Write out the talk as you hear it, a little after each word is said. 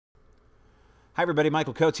Hi everybody,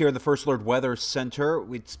 Michael Coates here in the First Alert Weather Center.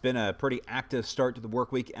 It's been a pretty active start to the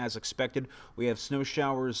work week as expected. We have snow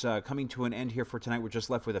showers coming to an end here for tonight. We're just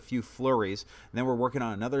left with a few flurries. And then we're working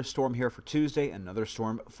on another storm here for Tuesday, another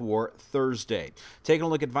storm for Thursday. Taking a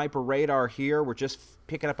look at Viper radar here, we're just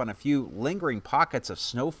picking up on a few lingering pockets of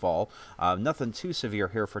snowfall. Nothing too severe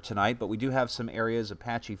here for tonight, but we do have some areas of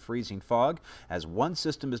patchy freezing fog as one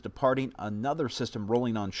system is departing, another system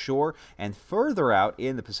rolling on shore, and further out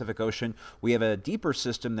in the Pacific Ocean, we have a deeper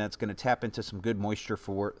system that's going to tap into some good moisture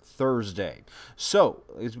for Thursday. So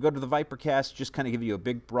as we go to the Vipercast, just kind of give you a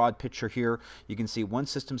big broad picture here. You can see one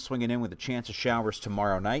system swinging in with a chance of showers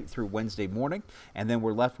tomorrow night through Wednesday morning, and then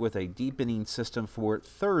we're left with a deepening system for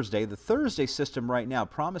Thursday. The Thursday system right now,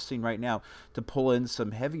 promising right now to pull in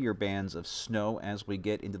some heavier bands of snow as we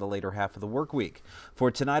get into the later half of the work week. For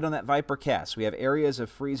tonight on that Vipercast, we have areas of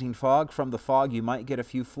freezing fog. From the fog, you might get a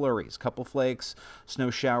few flurries, couple flakes, snow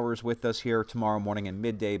showers with us here tomorrow morning and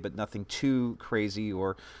midday, but nothing too crazy,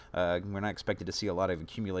 or we're not expected to see a lot of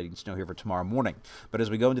accumulating snow here for tomorrow morning. But as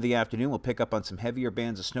we go into the afternoon, we'll pick up on some heavier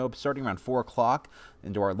bands of snow starting around 4 o'clock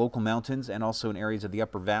into our local mountains and also in areas of the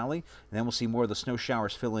upper valley. And then we'll see more of the snow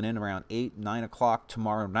showers filling in around 8, 9 o'clock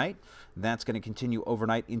tomorrow night. That's going to continue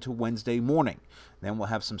overnight into Wednesday morning. Then we'll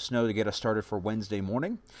have some snow to get us started for Wednesday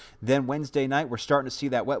morning. Then Wednesday night, we're starting to see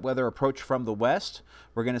that wet weather approach from the west.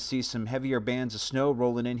 We're going to see some heavier bands of snow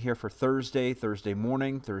rolling in here for Thursday, Thursday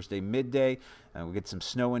morning, Thursday midday. We'll get some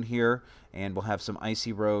snow in here, and we'll have some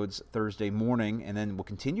icy roads Thursday morning, and then we'll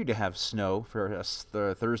continue to have snow for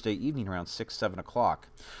Thursday evening around 6, 7 o'clock.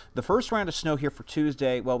 The first round of snow here for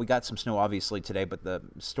Tuesday, well, we got some snow obviously today, but the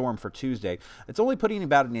storm for Tuesday, it's only putting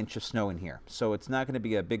about an inch of snow in here, so it's not going to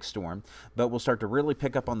be a big storm, but we'll start to really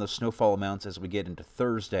pick up on the snowfall amounts as we get into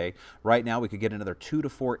Thursday. Right now, we could get another 2 to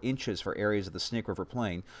 4 inches for areas of the Snake River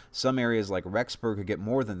Plain. Some areas like Rexburg could get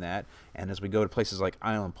more than that, and as we go to places like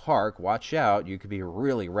Island Park, watch out, you could be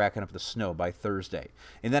really racking up the snow by Thursday.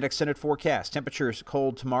 In that extended forecast, temperatures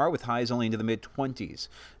cold tomorrow with highs only into the mid-20s.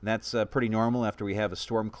 That's pretty normal after we have a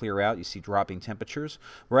storm clear out. You see dropping temperatures.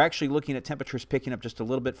 We're actually looking at temperatures picking up just a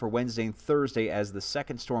little bit for Wednesday and Thursday as the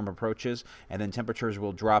second storm approaches, and then temperatures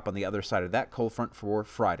will drop on the other side of that cold front for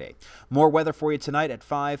Friday. More weather for you tonight at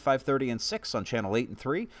 5, 5:30, and 6 on Channel 8 and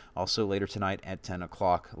 3. Also later tonight at 10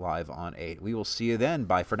 o'clock live on 8. We will see you then.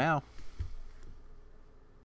 Bye for now.